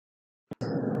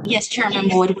Yes, Chairman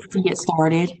Boyd, we can get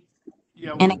started.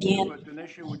 Yeah, And we'll again, do it.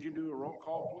 Tanisha, would you do a roll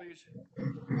call, please?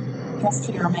 yes,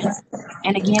 Chairman.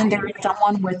 And again, there is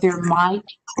someone with their mic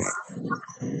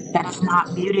that is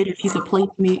not muted. If you could please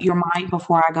mute your mic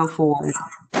before I go forward.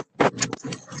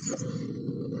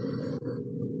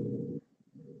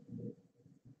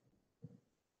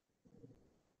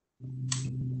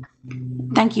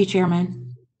 Thank you,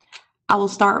 Chairman. I will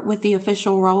start with the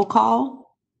official roll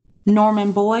call.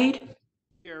 Norman Boyd,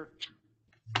 Here.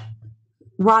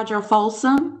 Roger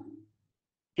Folsom,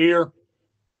 Here.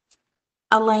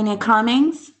 Elena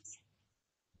Cummings,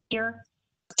 Here.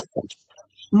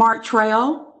 Mark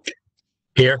Trail,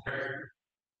 Here.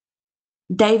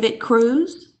 David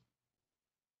Cruz,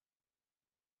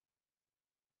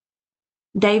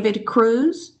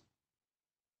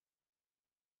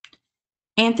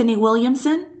 Anthony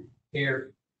Williamson,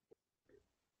 Here.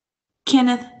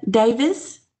 Kenneth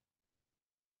Davis,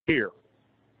 Here.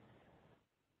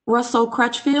 Russell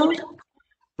Crutchfield,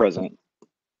 Present.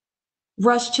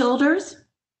 Russ Childers,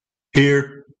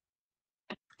 Here.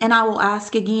 and I will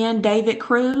ask again, David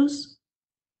Cruz.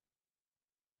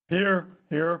 Here.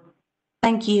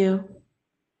 Thank you.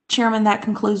 Chairman, that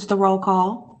concludes the roll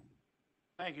call.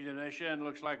 Thank you, Tanisha. And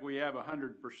looks like we have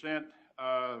 100%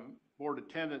 board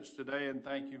attendance today. And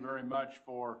thank you very much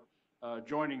for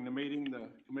joining the meeting. The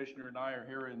commissioner and I are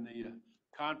here in the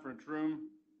conference room.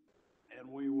 And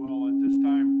we will at this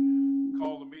time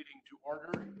call the meeting to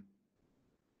order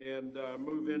and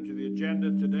move into the agenda.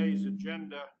 Today's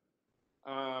agenda,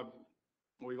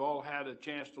 we've all had a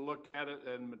chance to look at it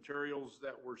and materials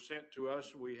that were sent to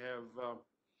us. We have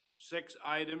 6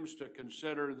 items to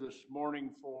consider this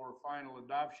morning for final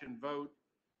adoption vote,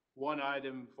 1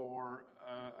 item for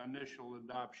initial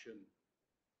adoption.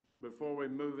 Before we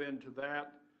move into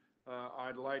that,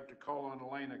 I'd like to call on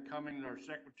Elena Cummings, our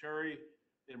secretary,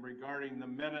 in regarding the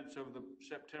minutes of the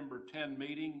September 10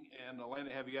 meeting. And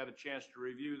Elena, have you had a chance to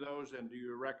review those, and do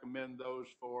you recommend those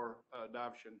for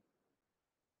adoption?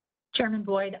 Chairman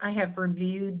Boyd, I have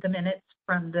reviewed the minutes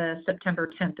from the September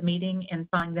 10th meeting and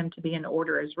find them to be in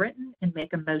order as written and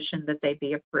make a motion that they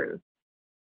be approved.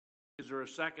 Is there a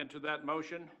second to that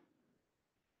motion?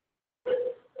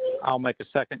 I'll make a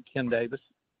second. Ken Davis.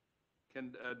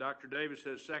 Dr. Davis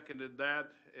has seconded that,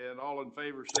 and all in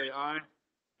favor say aye.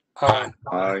 Aye.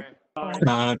 Aye.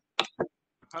 Aye.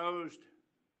 Opposed?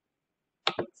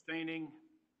 Abstaining?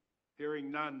 Hearing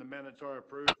none, the minutes are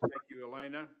approved. Thank you,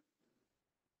 Elena.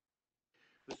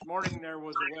 This morning there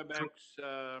was a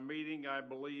WebEx meeting. I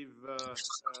believe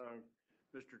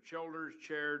Mr. Childers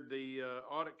chaired the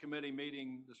audit committee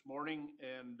meeting this morning,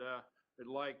 and I'd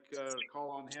like to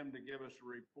call on him to give us a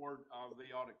report of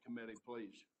the audit committee,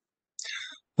 please.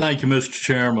 Thank you, Mr.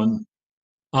 Chairman.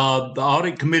 The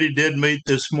audit committee did meet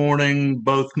this morning.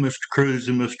 Both Mr. Cruz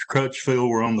and Mr. Crutchfield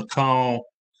were on the call.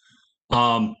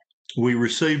 We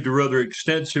received a rather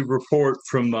extensive report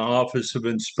from the Office of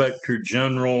Inspector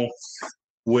General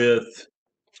with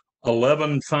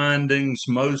 11 findings,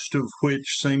 most of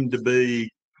which seemed to be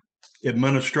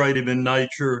administrative in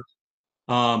nature,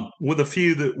 with a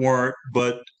few that weren't,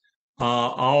 but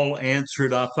all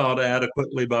answered, I thought,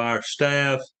 adequately by our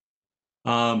staff.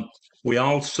 They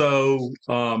also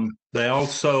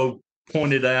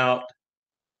pointed out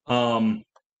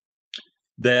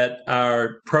that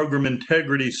our program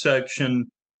integrity section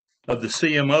of the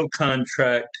CMO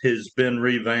contract has been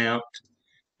revamped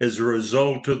as a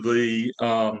result of the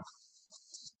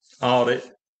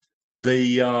audit.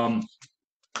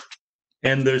 And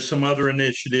there's some other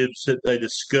initiatives that they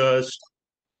discussed.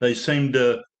 They seem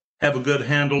to have a good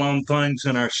handle on things,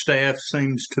 and our staff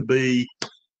seems to be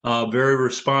very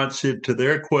responsive to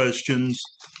their questions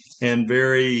and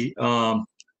very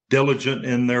diligent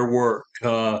in their work.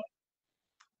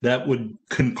 That would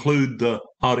conclude the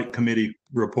audit committee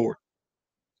report.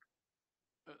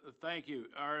 Thank you.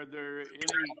 Are there any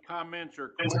comments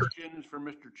or questions for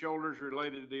Mr. Childers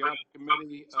related to the audit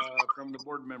committee from the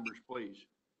board members, please?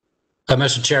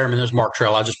 Mr. Chairman, this is Mark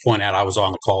Trail. I just point out I was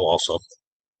on the call also.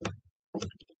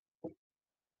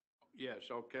 Yes,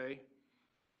 okay.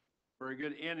 Very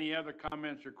good. Any other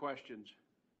comments or questions?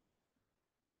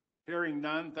 Hearing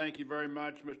none, thank you very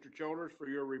much, Mr. Childers, for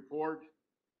your report.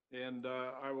 And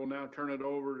I will now turn it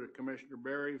over to Commissioner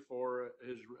Berry for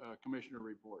his commissioner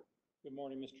report. Good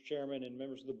morning, Mr. Chairman and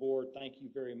members of the board. Thank you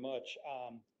very much.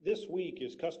 This week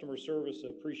is Customer Service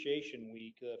Appreciation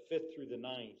Week, 5th through the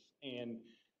 9th. And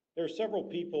there are several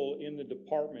people in the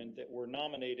department that were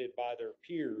nominated by their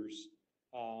peers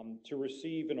to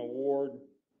receive an award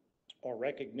or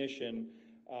recognition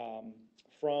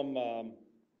from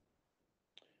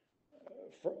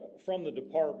from the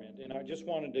department. And I just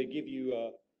wanted to give you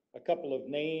a couple of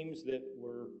names that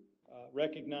were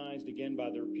recognized again by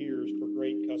their peers for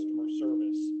great customer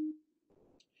service.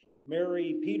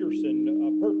 Mary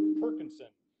Perkinson,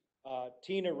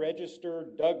 Tina Register,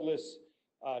 Douglas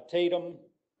Tatum,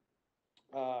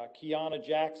 Kiana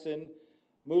Jackson,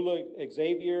 Mula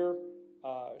Xavier,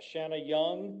 Shanna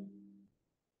Young,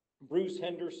 Bruce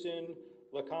Henderson,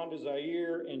 Lakonda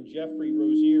Zaire, and Jeffrey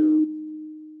Rozier.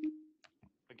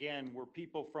 Again, were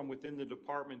people from within the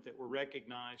department that were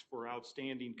recognized for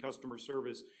outstanding customer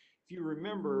service. If you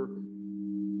remember,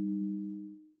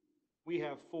 we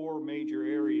have 4 major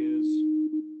areas.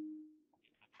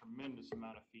 A tremendous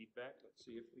amount of feedback. Let's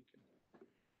see if we can.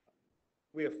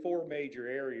 We have 4 major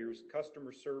areas: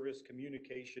 customer service,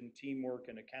 communication, teamwork,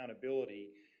 and accountability,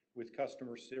 with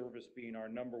customer service being our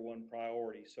 #1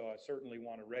 priority. So I certainly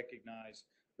want to recognize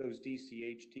those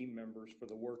DCH team members for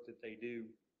the work that they do.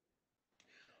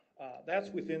 That's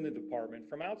within the department.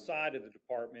 From outside of the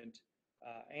department,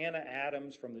 Anna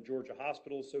Adams from the Georgia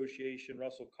Hospital Association,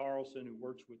 Russell Carlson, who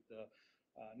works with the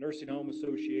Nursing Home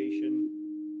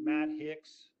Association, Matt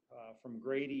Hicks from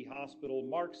Grady Hospital,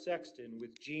 Mark Sexton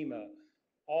with GEMA,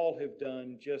 all have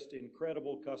done just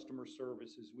incredible customer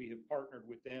service as we have partnered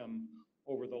with them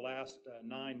over the last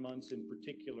 9 months in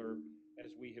particular,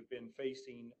 as we have been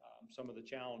facing some of the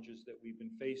challenges that we've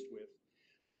been faced with.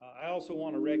 I also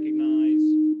want to recognize,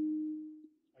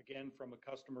 again, from a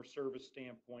customer service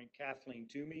standpoint, Kathleen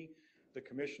Toomey, the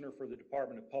Commissioner for the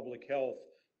Department of Public Health,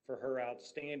 for her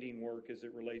outstanding work as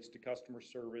it relates to customer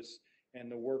service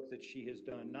and the work that she has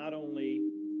done, not only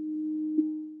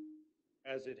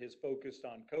as it has focused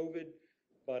on COVID,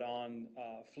 but on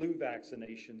flu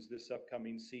vaccinations this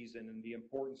upcoming season and the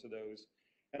importance of those.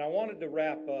 And I wanted to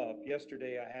wrap up.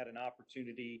 Yesterday, I had an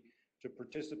opportunity to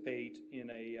participate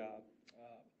in a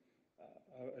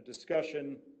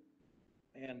discussion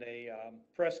and a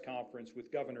press conference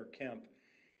with Governor Kemp.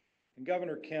 And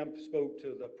Governor Kemp spoke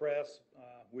to the press,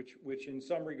 which in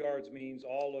some regards means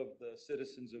all of the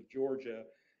citizens of Georgia,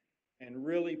 and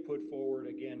really put forward,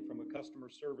 again, from a customer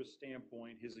service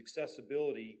standpoint, his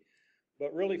accessibility,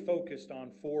 but really focused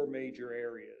on 4 major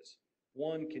areas.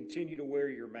 1, continue to wear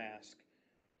your mask.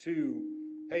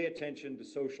 2, pay attention to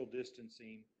social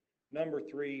distancing.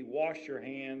 3, wash your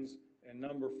hands. And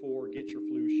 4, get your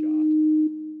flu shot.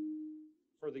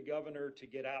 For the governor to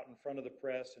get out in front of the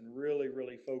press and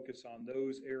really focus on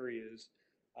those areas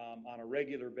on a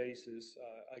regular basis,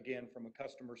 again, from a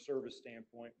customer service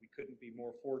standpoint, we couldn't be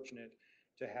more fortunate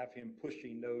to have him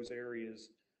pushing those areas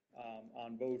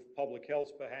on both public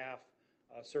health's behalf,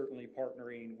 certainly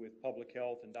partnering with public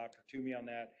health and Dr. Toomey on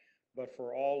that, but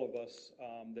for all of us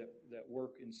that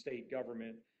work in state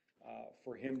government,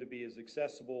 for him to be as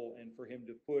accessible and for him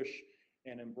to push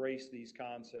and embrace these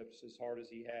concepts as hard as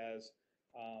he has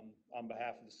on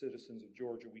behalf of the citizens of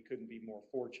Georgia, we couldn't be more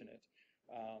fortunate.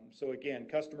 So again,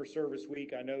 Customer Service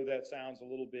Week, I know that sounds a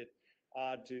little bit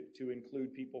odd to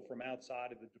include people from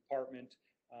outside of the department,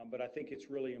 but I think it's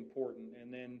really important.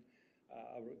 And then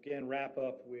again, wrap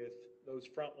up with those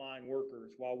frontline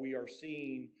workers. While we are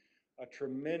seeing a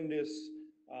tremendous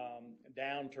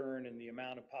downturn in the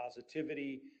amount of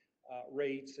positivity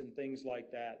rates and things like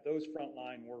that, those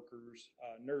frontline workers,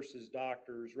 nurses,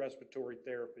 doctors, respiratory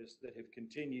therapists that have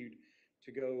continued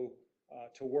to go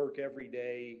to work every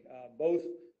day, both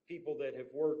people that have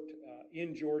worked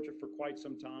in Georgia for quite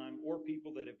some time or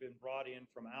people that have been brought in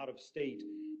from out of state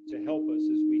to help us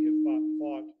as we have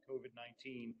fought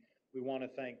COVID-19. We want to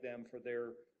thank them for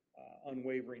their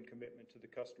unwavering commitment to the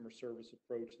customer service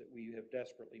approach that we have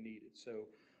desperately needed. So,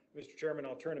 Mr. Chairman,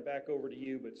 I'll turn it back over to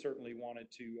you, but certainly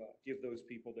wanted to give those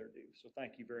people their due. So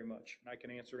thank you very much. And I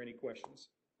can answer any questions.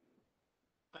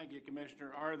 Thank you,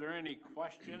 Commissioner. Are there any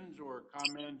questions or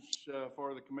comments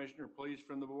for the Commissioner, please,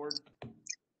 from the board?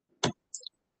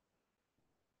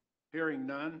 Hearing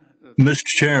none. Mr.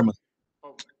 Chairman.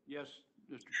 Oh, yes,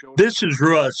 Mr. Schultz. This is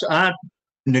Russ. I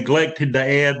neglected to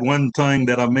add one thing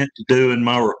that I meant to do in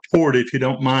my report. If you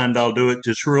don't mind, I'll do it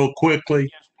just real quickly.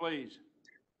 Yes, please.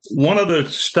 One of the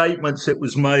statements that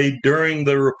was made during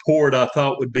the report I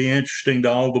thought would be interesting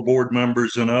to all the board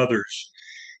members and others,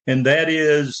 and that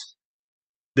is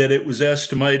that it was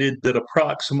estimated that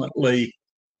approximately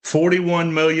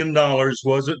 $41 million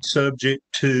wasn't subject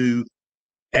to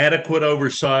adequate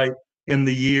oversight in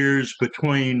the years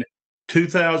between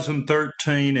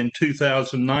 2013 and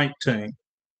 2019.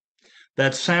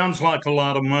 That sounds like a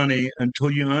lot of money until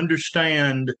you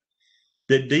understand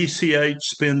that DCH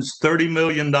spends $30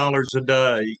 million a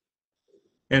day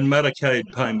in Medicaid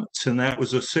payments, and that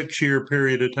was a 6-year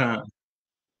period of time.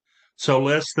 So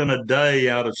less than a day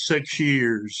out of 6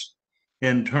 years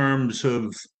in terms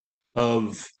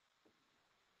of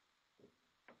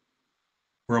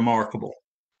remarkable.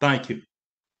 Thank you.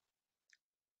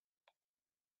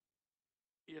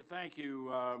 Yeah, thank you,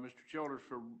 Mr. Childers,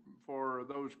 for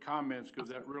those comments, because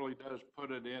that really does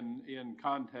put it in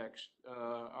context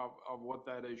of what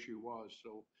that issue was.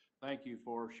 So thank you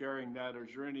for sharing that. Is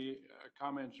there any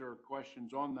comments or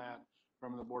questions on that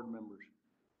from the board members?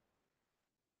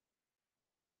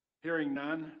 Hearing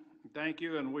none, thank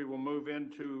you, and we will move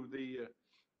into the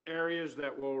areas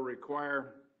that will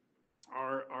require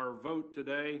our vote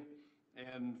today.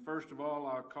 And first of all,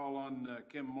 I'll call on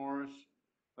Kim Morris,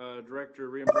 Director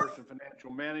of Reimbursement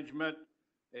Financial Management,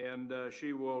 and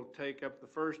she will take up the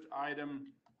first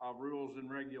item of rules and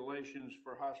regulations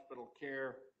for hospital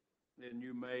care. And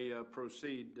you may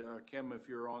proceed, Kim, if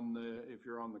you're on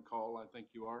the call. I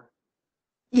think you are.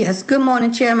 Yes. Good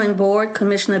morning, Chairman, Board,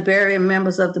 Commissioner Berry, and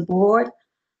members of the board.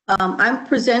 I'm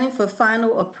presenting for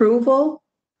final approval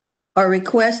a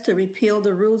request to repeal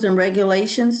the rules and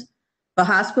regulations for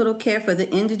hospital care for the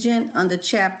indigent under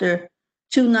Chapter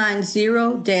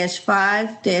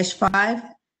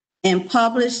 290-5-5 and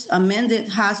publish amended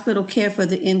hospital care for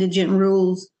the indigent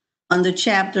rules under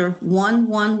Chapter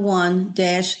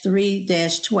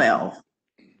 111-3-12.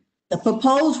 The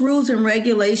proposed rules and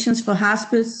regulations for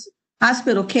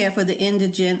hospital care for the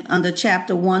indigent under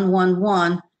Chapter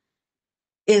 111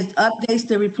 is updates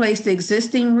to replace the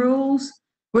existing rules.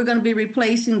 We're going to be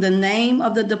replacing the name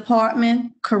of the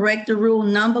department, correct the rule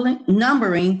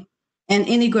numbering, and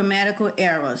any grammatical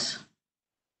errors.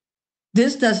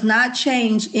 This does not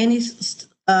change any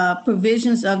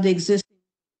provisions of the existing.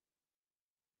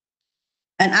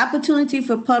 An opportunity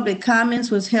for public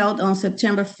comments was held on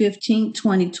September 15,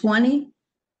 2020.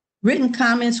 Written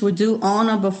comments were due on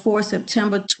or before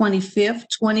September 25th,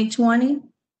 2020.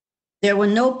 There were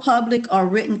no public or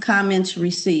written comments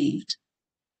received.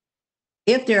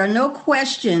 If there are no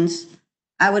questions,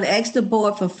 I would ask the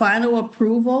board for final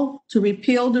approval to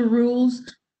repeal the rules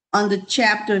under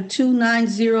Chapter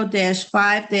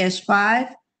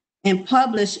 290-5-5 and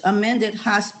publish amended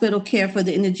hospital care for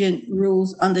the indigent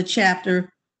rules under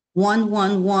Chapter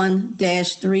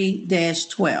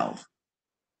 111-3-12.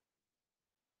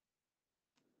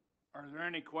 Are there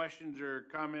any questions or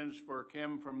comments for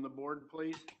Kim from the board,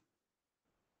 please?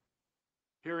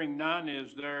 Hearing none,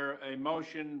 is there a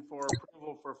motion for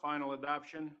approval for final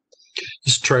adoption?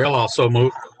 This Trail also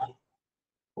move.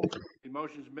 The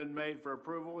motion's been made for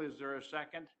approval. Is there a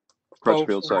second?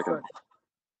 Crutchfield, second.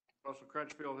 Russell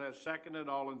Crutchfield has seconded.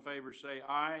 All in favor say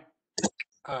aye.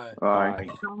 Aye. Aye.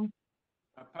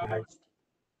 Opposed?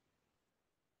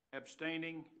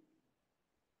 Abstaining?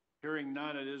 Hearing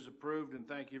none, it is approved, and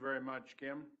thank you very much,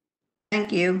 Kim.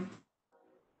 Thank you.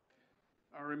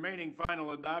 Our remaining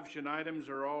final adoption items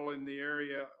are all in the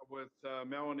area with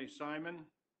Melanie Simon.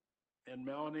 And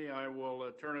Melanie, I will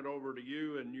turn it over to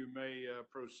you, and you may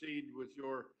proceed with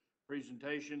your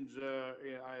presentations,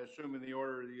 I assume in the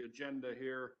order of the agenda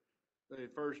here, the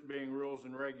first being rules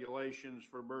and regulations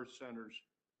for birth centers.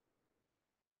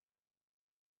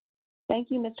 Thank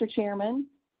you, Mr. Chairman.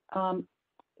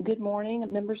 Good morning,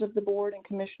 members of the board and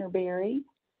Commissioner Berry.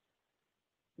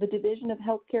 The Division of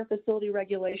Healthcare Facility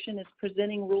Regulation is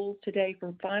presenting rules today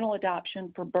for final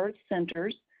adoption for birth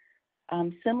centers.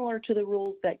 Similar to the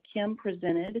rules that Kim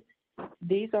presented,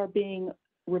 these are being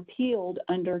repealed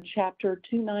under Chapter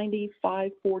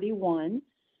 290-541,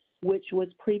 which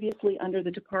was previously under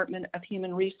the Department of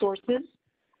Human Resources,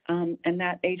 and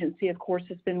that agency, of course,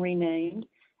 has been renamed.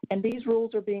 And these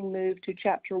rules are being moved to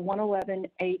Chapter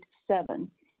 111-8-7.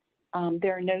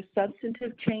 There are no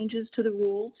substantive changes to the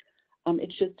rules.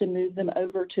 It's just to move them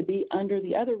over to be under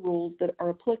the other rules that are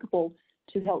applicable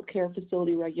to healthcare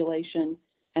facility regulation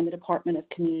and the Department of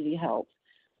Community Health.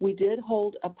 We did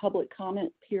hold a public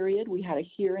comment period. We had a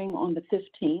hearing on the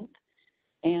 15th,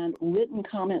 and written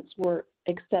comments were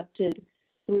accepted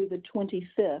through the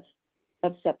 25th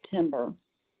of September.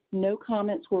 No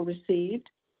comments were received,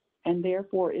 and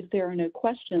therefore, if there are no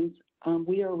questions,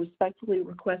 we are respectfully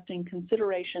requesting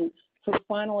consideration for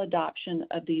final adoption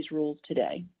of these rules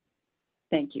today.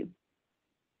 Thank you.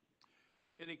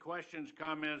 Any questions,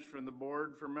 comments from the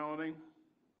board for Melanie?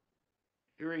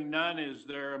 Hearing none, is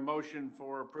there a motion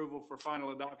for approval for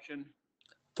final adoption?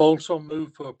 Folsom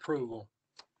move for approval.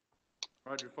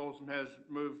 Roger Folsom has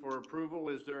moved for approval.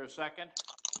 Is there a second?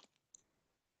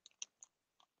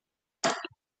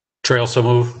 Trail so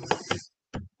move.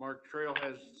 Mark Trail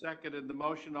has seconded the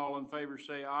motion. All in favor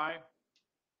say aye.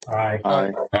 Aye.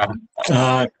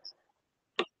 Aye.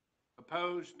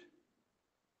 Opposed?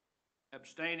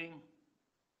 Abstaining?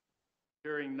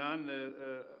 Hearing none,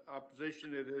 the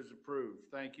opposition, it is approved.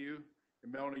 Thank you.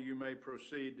 Melanie, you may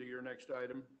proceed to your next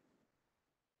item.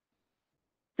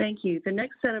 Thank you. The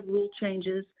next set of rule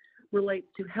changes relates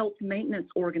to health maintenance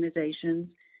organizations.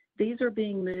 These are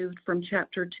being moved from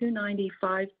Chapter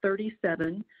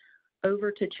 295-37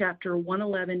 over to Chapter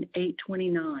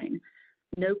 111-829.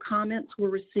 No comments were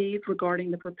received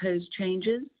regarding the proposed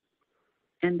changes,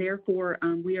 and therefore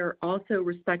we are also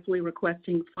respectfully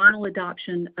requesting final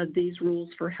adoption of these rules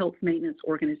for health maintenance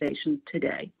organizations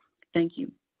today. Thank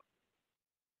you.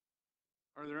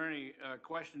 Are there any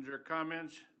questions or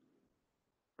comments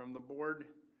from the board?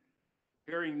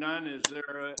 Hearing none, is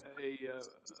there a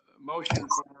motion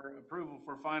for approval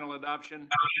for final adoption?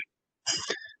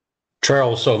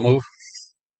 Trail, so move.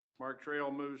 Mark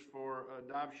Trail moves for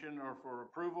adoption or for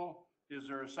approval. Is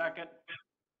there a second?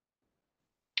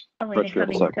 Elena Crutchfield,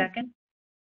 Cummings, second.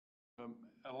 second.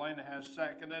 Elena has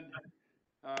seconded.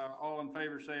 All in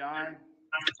favor say aye.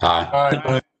 Aye.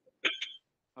 Aye.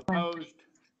 Opposed?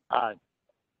 Aye.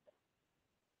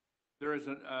 There is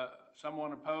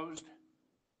someone opposed?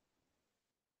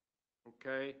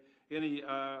 Okay. Any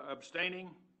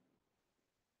abstaining?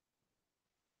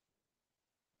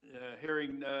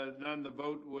 Hearing none, the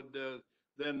vote would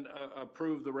then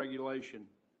approve the regulation.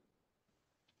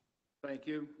 Thank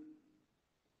you.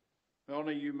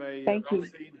 Melanie, you may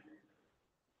proceed.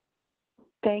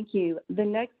 Thank you. The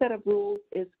next set of rules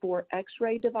is for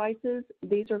X-ray devices.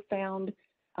 These are found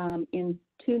in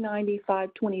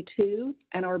 295-22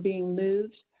 and are being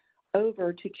moved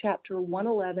over to Chapter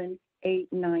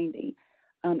 111-890.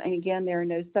 And again, there are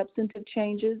no substantive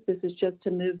changes. This is just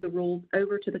to move the rules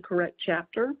over to the correct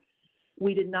chapter.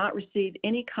 We did not receive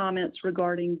any comments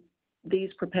regarding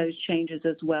these proposed changes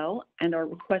as well and are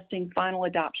requesting final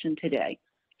adoption today.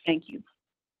 Thank you.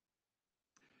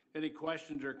 Any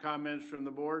questions or comments from the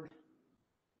board?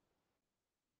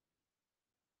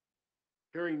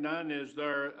 Hearing none, is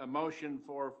there a motion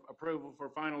for approval for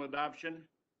final adoption?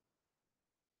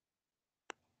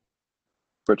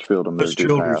 Crutchfield will move to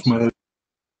Childers pass. move.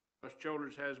 Russ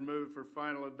Childers has moved for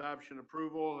final adoption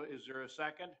approval. Is there a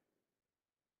second?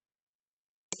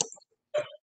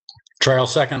 Trail,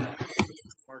 second.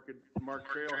 Mark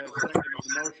Trail has seconded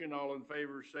the motion. All in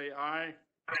favor say aye.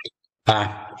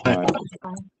 Aye. Aye.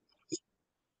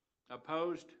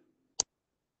 Opposed?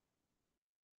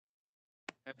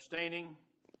 Abstaining?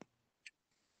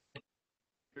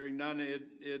 Hearing none, it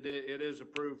is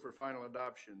approved for final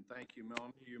adoption. Thank you,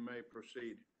 Melanie. You may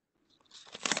proceed.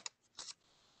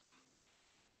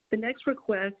 The next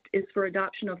request is for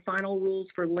adoption of final rules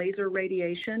for laser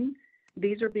radiation.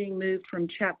 These are being moved from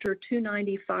Chapter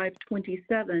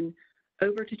 295-27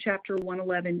 over to Chapter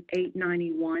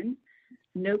 111-891.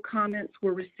 No comments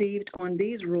were received on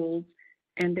these rules,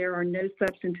 and there are no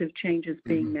substantive changes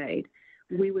being made.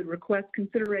 We would request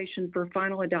consideration for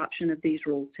final adoption of these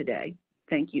rules today.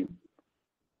 Thank you.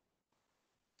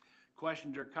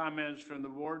 Questions or comments from the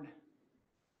board?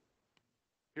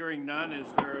 Hearing none, is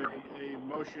there a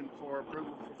motion for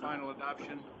approval for final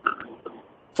adoption?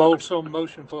 Folsom,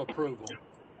 motion for approval.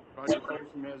 Roger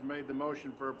Folsom has made the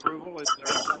motion for approval. Is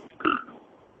there a second?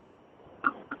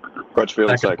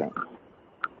 Crutchfield, second.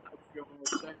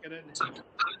 Seconded.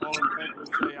 All in favor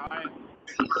say aye.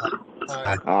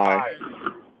 Aye. Aye.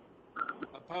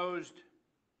 Opposed?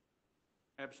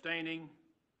 Abstaining?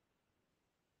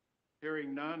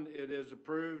 Hearing none, it is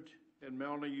approved. And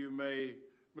Melanie, you may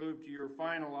move to your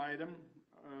final item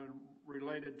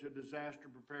related to disaster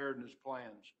preparedness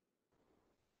plans.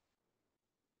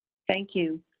 Thank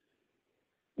you.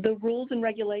 The rules and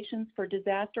regulations for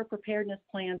disaster preparedness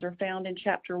plans are found in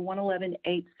Chapter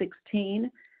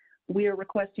 111-816. We are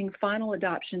requesting final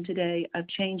adoption today of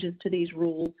changes to these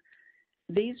rules.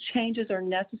 These changes are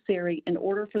necessary in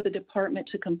order for the department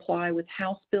to comply with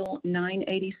House Bill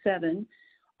 987,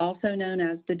 also known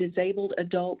as the Disabled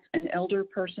Adults and Elder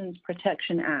Persons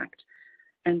Protection Act,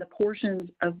 and the portions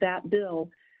of that bill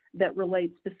that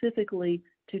relate specifically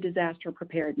to disaster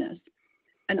preparedness.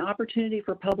 An opportunity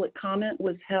for public comment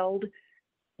was held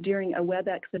during a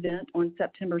WebEx event on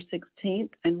September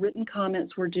 16th, and written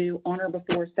comments were due on or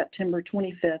before September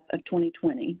 25th of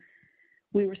 2020.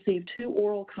 We received 2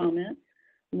 oral comments,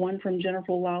 one from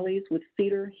Jennifer Lawley's with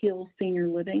Cedar Hill Senior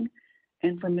Living,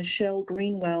 and from Michelle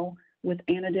Greenwell with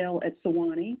Annadale at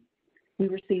Sewanee. We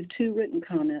received 2 written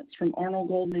comments from Arnold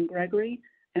Goldman Gregory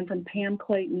and from Pam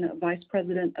Clayton, Vice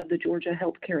President of the Georgia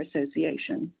Healthcare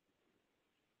Association.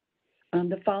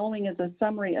 The following is a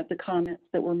summary of the comments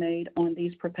that were made on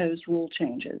these proposed rule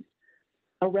changes.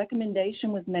 A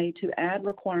recommendation was made to add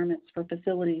requirements for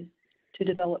facilities to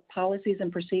develop policies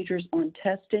and procedures on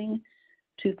testing,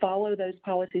 to follow those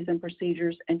policies and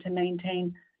procedures, and to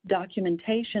maintain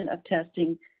documentation of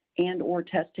testing and/or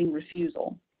testing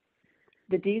refusal.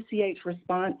 The DCH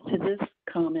response to this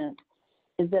comment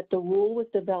is that the rule was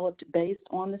developed based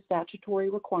on the statutory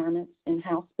requirements in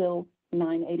House Bill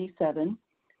 987.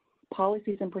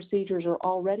 Policies and procedures are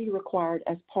already required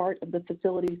as part of the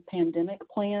facility's pandemic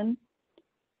plan.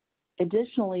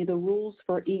 Additionally, the rules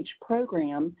for each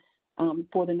program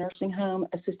for the nursing home,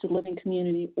 assisted living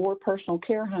community, or personal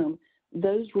care home,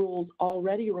 those rules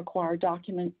already require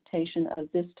documentation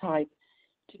of this type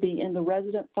to be in the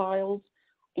resident files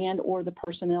and/or the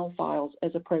personnel files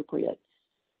as appropriate.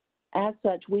 As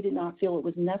such, we did not feel it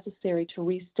was necessary to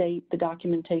restate the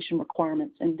documentation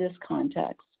requirements in this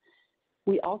context.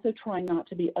 We also try not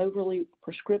to be overly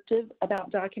prescriptive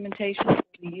about documentation or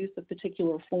the use of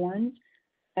particular forms,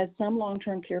 as some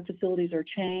long-term care facilities are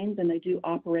chains and they do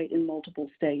operate in multiple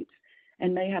states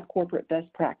and may have corporate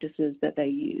best practices that they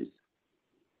use.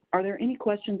 Are there any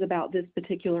questions about this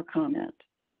particular comment?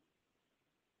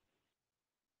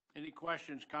 Any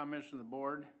questions, comments from the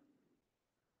board?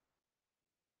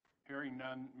 Hearing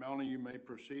none. Melanie, you may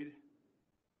proceed.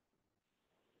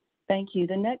 Thank you.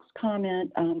 The next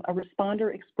comment, a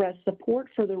responder expressed support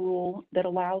for the rule that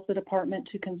allows the department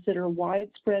to consider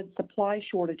widespread supply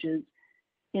shortages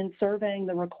in surveying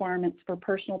the requirements for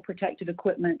personal protective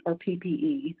equipment, or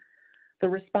PPE. The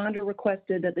responder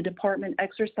requested that the department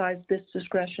exercise this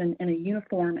discretion in a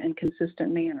uniform and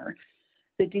consistent manner.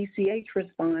 The DCH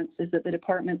response is that the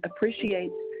department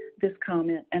appreciates this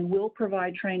comment and will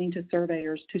provide training to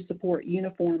surveyors to support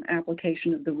uniform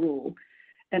application of the rule.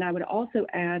 And I would also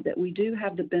add that we do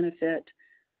have the benefit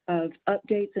of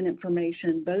updates and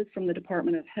information both from the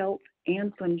Department of Health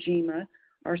and from GEMA,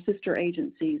 our sister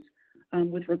agencies,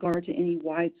 with regard to any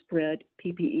widespread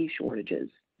PPE shortages.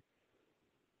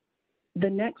 The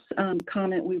next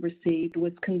comment we received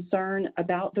was concern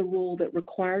about the rule that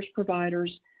requires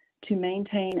providers to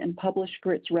maintain and publish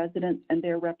for its residents and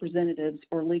their representatives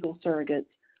or legal surrogates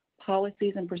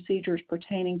policies and procedures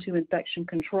pertaining to infection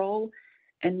control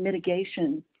and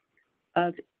mitigation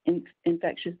of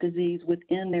infectious disease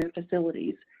within their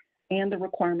facilities, and the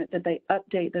requirement that they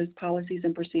update those policies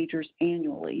and procedures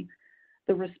annually.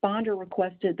 The responder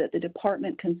requested that the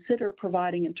department consider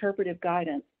providing interpretive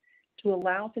guidance to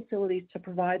allow facilities to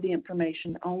provide the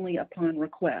information only upon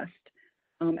request,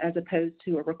 as opposed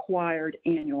to a required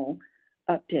annual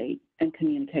update and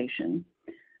communication.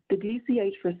 The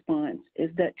DCH response is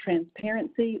that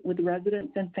transparency with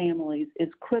residents and families is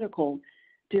critical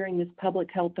during this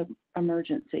public health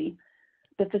emergency.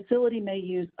 The facility may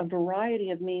use a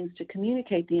variety of means to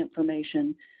communicate the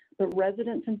information, but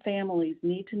residents and families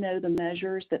need to know the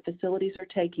measures that facilities are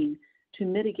taking to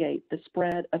mitigate the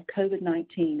spread of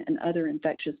COVID-19 and other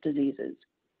infectious diseases.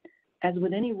 As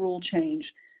with any rule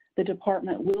change, the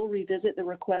department will revisit the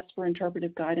request for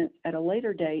interpretive guidance at a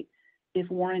later date if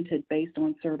warranted based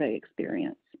on survey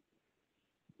experience.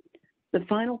 The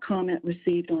final comment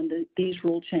received on these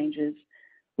rule changes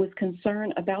was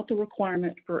concern about the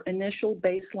requirement for initial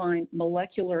baseline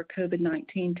molecular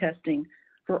COVID-19 testing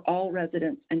for all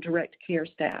residents and direct care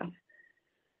staff.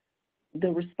 The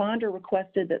responder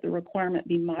requested that the requirement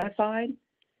be modified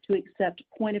to accept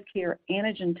point-of-care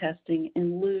antigen testing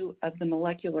in lieu of the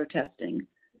molecular testing.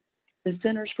 The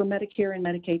Centers for Medicare and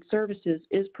Medicaid Services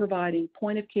is providing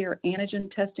point-of-care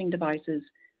antigen testing devices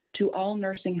to all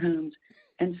nursing homes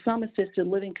and some assisted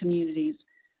living communities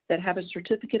that have a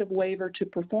certificate of waiver to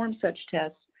perform such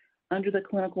tests under the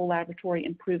Clinical Laboratory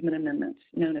Improvement Amendments,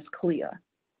 known as CLIA.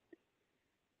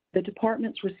 The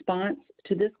department's response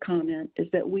to this comment is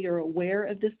that we are aware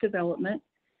of this development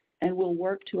and will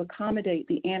work to accommodate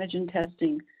the antigen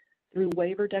testing through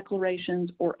waiver declarations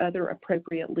or other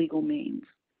appropriate legal means.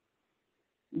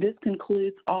 This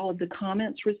concludes all of the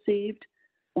comments received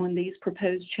on these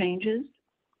proposed changes.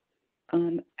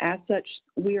 As such,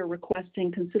 we are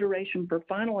requesting consideration for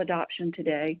final adoption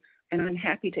today, and I'm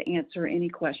happy to answer any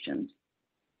questions.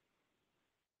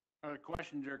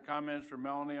 Questions or comments for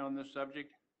Melanie on this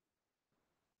subject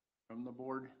from the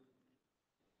board?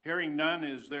 Hearing none,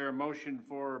 is there a motion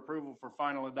for approval for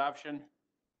final adoption?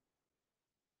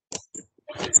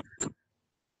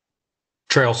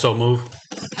 Trail, so move.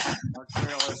 Mark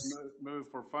Trail has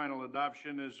moved for final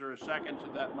adoption. Is there a second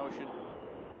to that motion?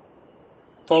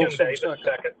 Folsom,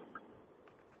 second.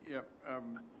 Yep.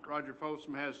 Roger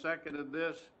Folsom has seconded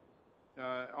this.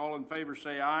 All in favor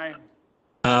say aye.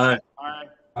 Aye. Aye.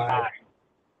 Aye.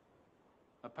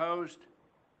 Opposed?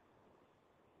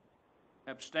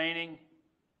 Abstaining?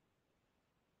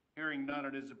 Hearing none,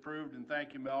 it is approved, and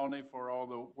thank you, Melanie, for all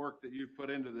the work that you've put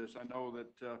into this. I know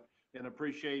that and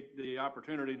appreciate the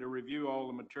opportunity to review all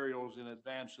the materials in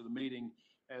advance of the meeting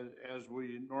as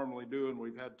we normally do, and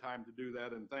we've had time to do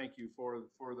that, and thank you for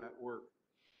that work.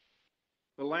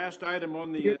 The last item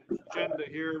on the agenda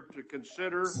here to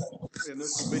consider, and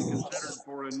this will be considered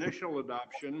for initial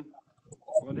adoption,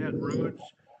 Lynette Rhodes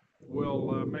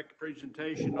will make a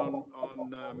presentation on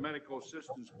medical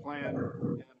assistance plan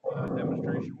and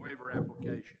demonstration waiver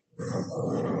application.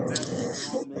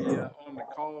 Lynette, you're on the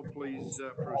call. Please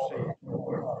proceed.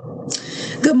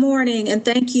 Good morning, and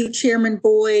thank you, Chairman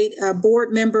Boyd,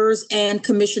 board members, and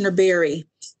Commissioner Berry.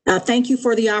 Thank you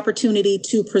for the opportunity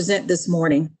to present this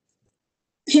morning.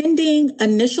 Pending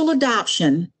initial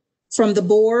adoption from the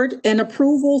board and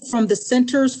approval from the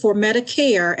Centers for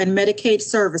Medicare and Medicaid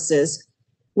Services,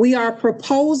 we are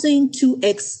proposing to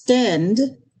extend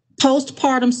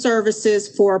postpartum services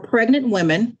for pregnant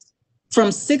women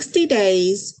from 60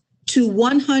 days to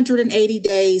 180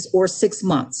 days or 6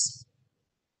 months.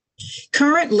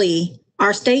 Currently,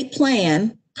 our state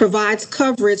plan provides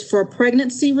coverage for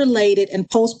pregnancy-related and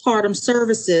postpartum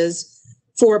services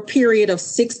for a period of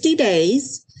 60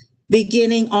 days,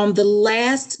 beginning on the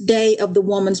last day of the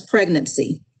woman's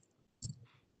pregnancy.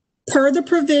 Per the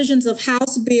provisions of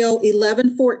House Bill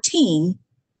 1114,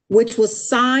 which was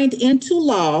signed into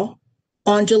law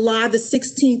on July the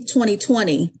 16th,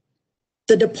 2020,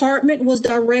 the department was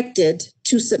directed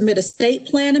to submit a state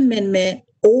plan amendment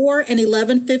or an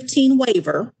 1115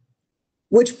 waiver,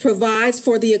 which provides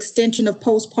for the extension of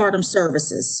postpartum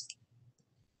services.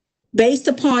 Based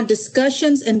upon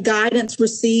discussions and guidance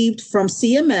received from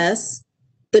CMS,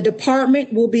 the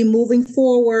department will be moving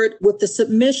forward with the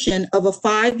submission of a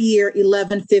 5-year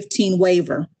 1115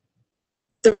 waiver.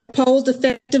 The proposed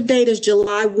effective date is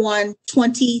July 1,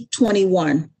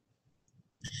 2021.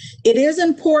 It is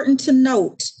important to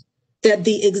note that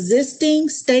the existing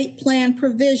state plan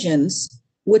provisions,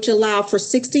 which allow for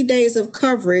 60 days of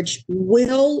coverage,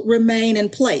 will remain in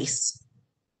place.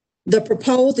 The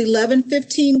proposed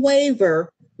 1115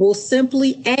 waiver will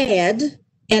simply add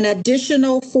an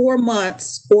additional 4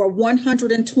 months or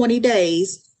 120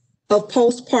 days of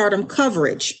postpartum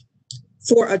coverage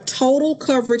for a total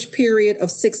coverage period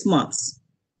of 6 months.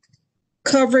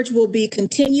 Coverage will be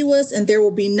continuous and there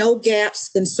will be no gaps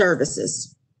in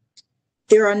services.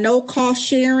 There are no cost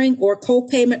sharing or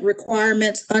co-payment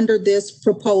requirements under this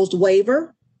proposed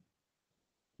waiver.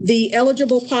 The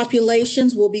eligible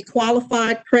populations will be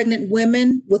qualified pregnant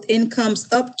women with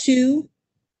incomes up to,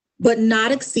 but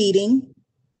not exceeding,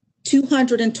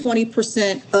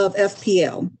 220% of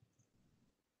FPL.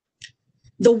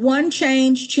 The one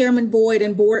change, Chairman Boyd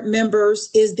and board members,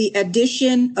 is the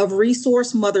addition of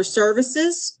resource mother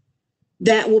services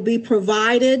that will be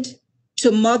provided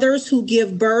to mothers who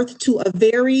give birth to a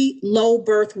very low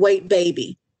birth weight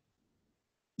baby.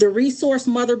 The resource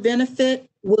mother benefit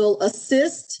will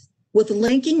assist with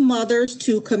linking mothers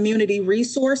to community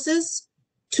resources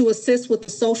to assist with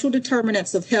the social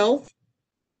determinants of health.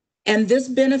 And this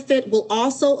benefit will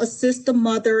also assist the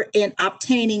mother in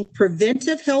obtaining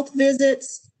preventive health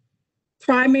visits,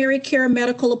 primary care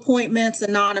medical appointments,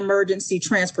 and non-emergency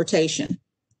transportation.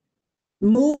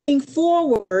 Moving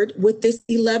forward with this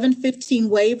 1115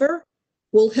 waiver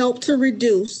will help to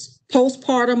reduce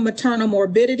postpartum maternal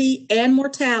morbidity and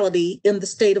mortality in the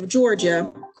state of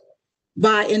Georgia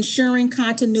by ensuring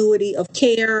continuity of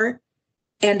care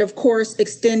and, of course,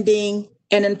 extending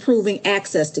and improving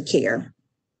access to care.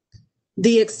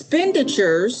 The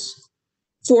expenditures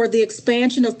for the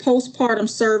expansion of postpartum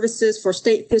services for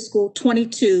state fiscal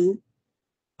 22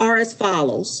 are as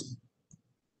follows.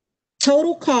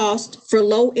 Total cost for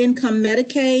low-income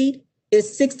Medicaid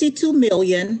is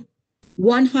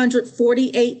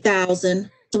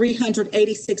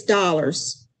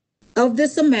 $62,148,386. Of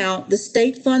this amount, the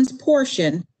state funds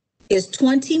portion is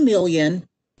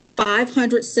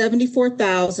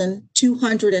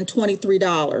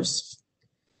 $20,574,223.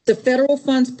 The federal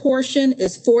funds portion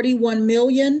is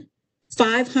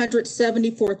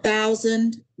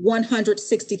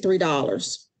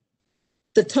 $41,574,163.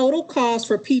 The total cost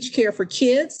for Peach Care for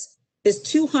Kids is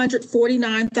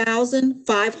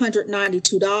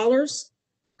 $249,592.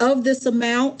 Of this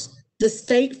amount, the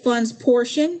state funds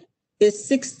portion is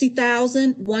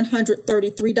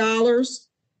 $60,133.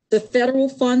 The federal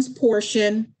funds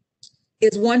portion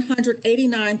is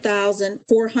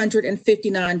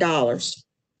 $189,459.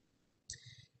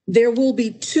 There will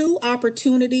be 2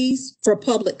 opportunities for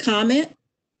public comment.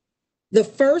 The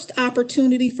first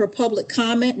opportunity for public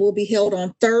comment will be held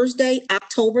on Thursday,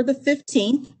 October the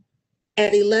 15th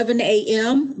at 11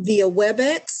 a.m. via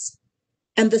WebEx.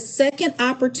 And the second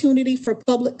opportunity for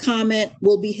public comment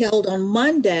will be held on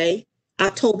Monday,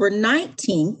 October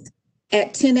 19th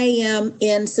at 10 a.m.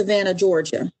 in Savannah,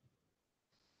 Georgia.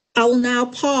 I will now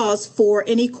pause for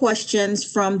any questions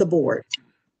from the board.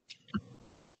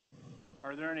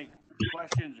 Are there any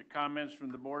questions or comments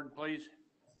from the board, please?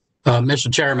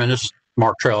 Mr. Chairman, this is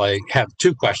Mark Trell. I have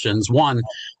two questions. One,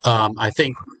 I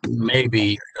think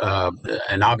maybe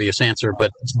an obvious answer,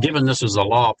 but given this is a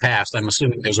law passed, I'm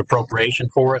assuming there's appropriation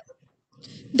for it.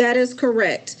 That is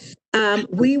correct.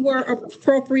 We were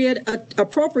appropriated a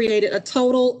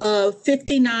total of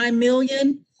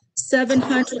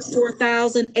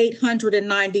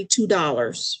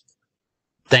 $59,704,892.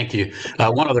 Thank you.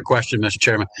 One other question, Mr.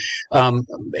 Chairman.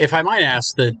 If I might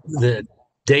ask the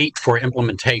date for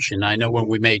implementation, I know when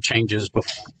we made changes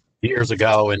years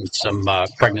ago in some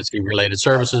pregnancy-related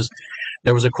services,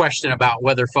 there was a question about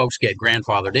whether folks get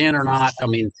grandfathered in or not. I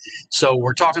mean, so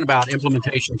we're talking about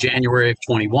implementation January of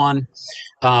 21.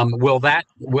 Who will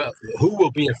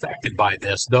be affected by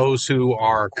this? Those who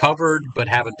are covered but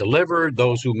haven't delivered,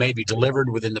 those who may be delivered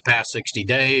within the past 60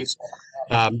 days.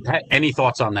 Any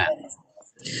thoughts on that?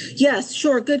 Yes,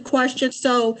 sure. Good question.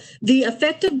 So the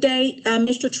effective date,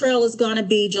 Mr. Trail, is going to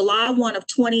be July 1 of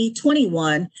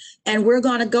 2021. And we're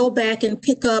going to go back and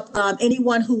pick up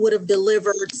anyone who would have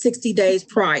delivered 60 days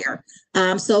prior.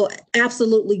 So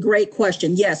absolutely great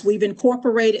question. Yes, we've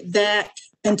incorporated that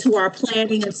into our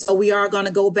planning. And so we are going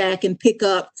to go back and pick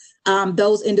up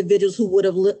those individuals who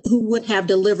would have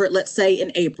delivered, let's say,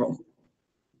 in April.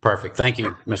 Perfect. Thank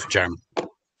you, Mr. Chairman.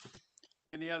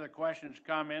 Any other questions,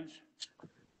 comments?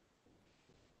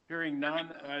 Hearing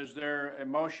none, is there a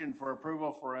motion for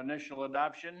approval for initial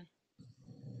adoption?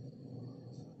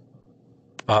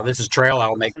 This is Trail.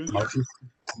 I'll make the motion.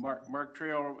 Mark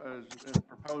Trail is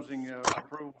proposing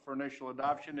approval for initial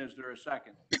adoption. Is there a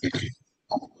second?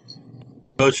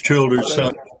 Russ Childers,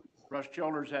 second. Russ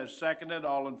Childers has seconded.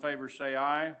 All in favor say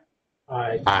aye.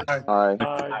 Aye. Aye.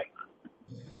 Aye.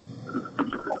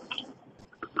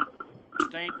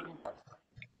 Abstaining.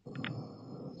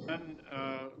 None.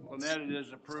 Lynette, it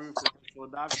is approved for initial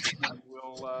adoption, and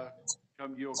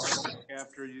you'll come back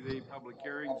after the public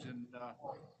hearings, and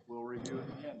we'll review it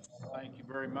again. Thank you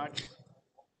very much.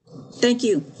 Thank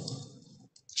you.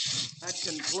 That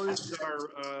concludes our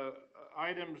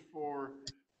items for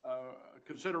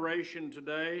consideration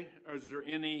today. Is there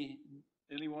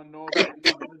anyone know about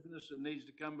any business that needs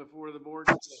to come before the board?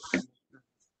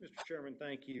 Mr. Chairman,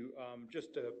 thank you.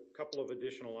 Just a couple of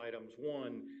additional items.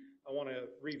 One, I want to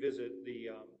revisit the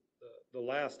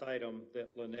last item that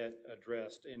Lynette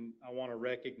addressed, and I want to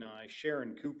recognize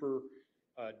Sharon Cooper,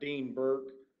 Dean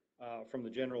Burke from the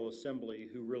General Assembly,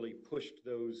 who really pushed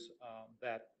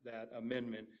that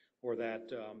amendment or that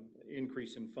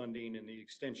increase in funding and the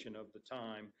extension of the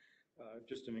time.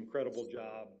 Just an incredible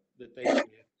job that they did.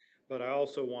 But I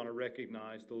also want to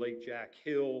recognize the late Jack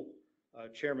Hill,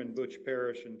 Chairman Butch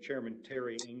Parrish, and Chairman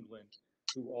Terry England,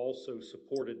 who also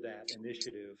supported that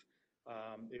initiative.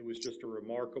 It was just a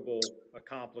remarkable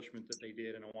accomplishment that they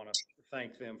did, and I want to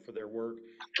thank them for their work.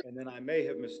 And then I may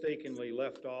have mistakenly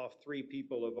left off 3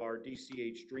 people of our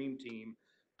DCH Dream Team,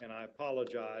 and I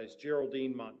apologize.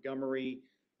 Geraldine Montgomery,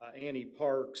 Annie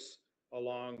Parks,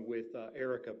 along with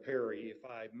Erica Perry. If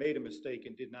I made a mistake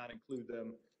and did not include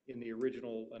them in the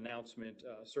original announcement,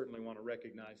 certainly want to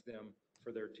recognize them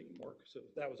for their teamwork. So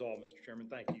that was all, Mr. Chairman.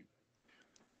 Thank you.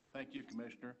 Thank you,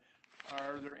 Commissioner.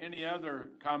 Are there any other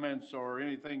comments or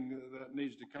anything that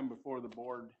needs to come before the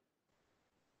board?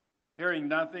 Hearing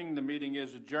nothing, the meeting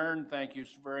is adjourned. Thank you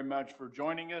very much for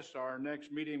joining us. Our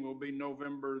next meeting will be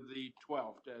November the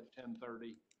 12th at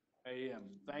 10:30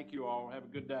 a.m. Thank you all. Have a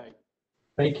good day.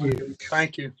 Thank you.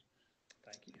 Thank you.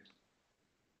 Thank you.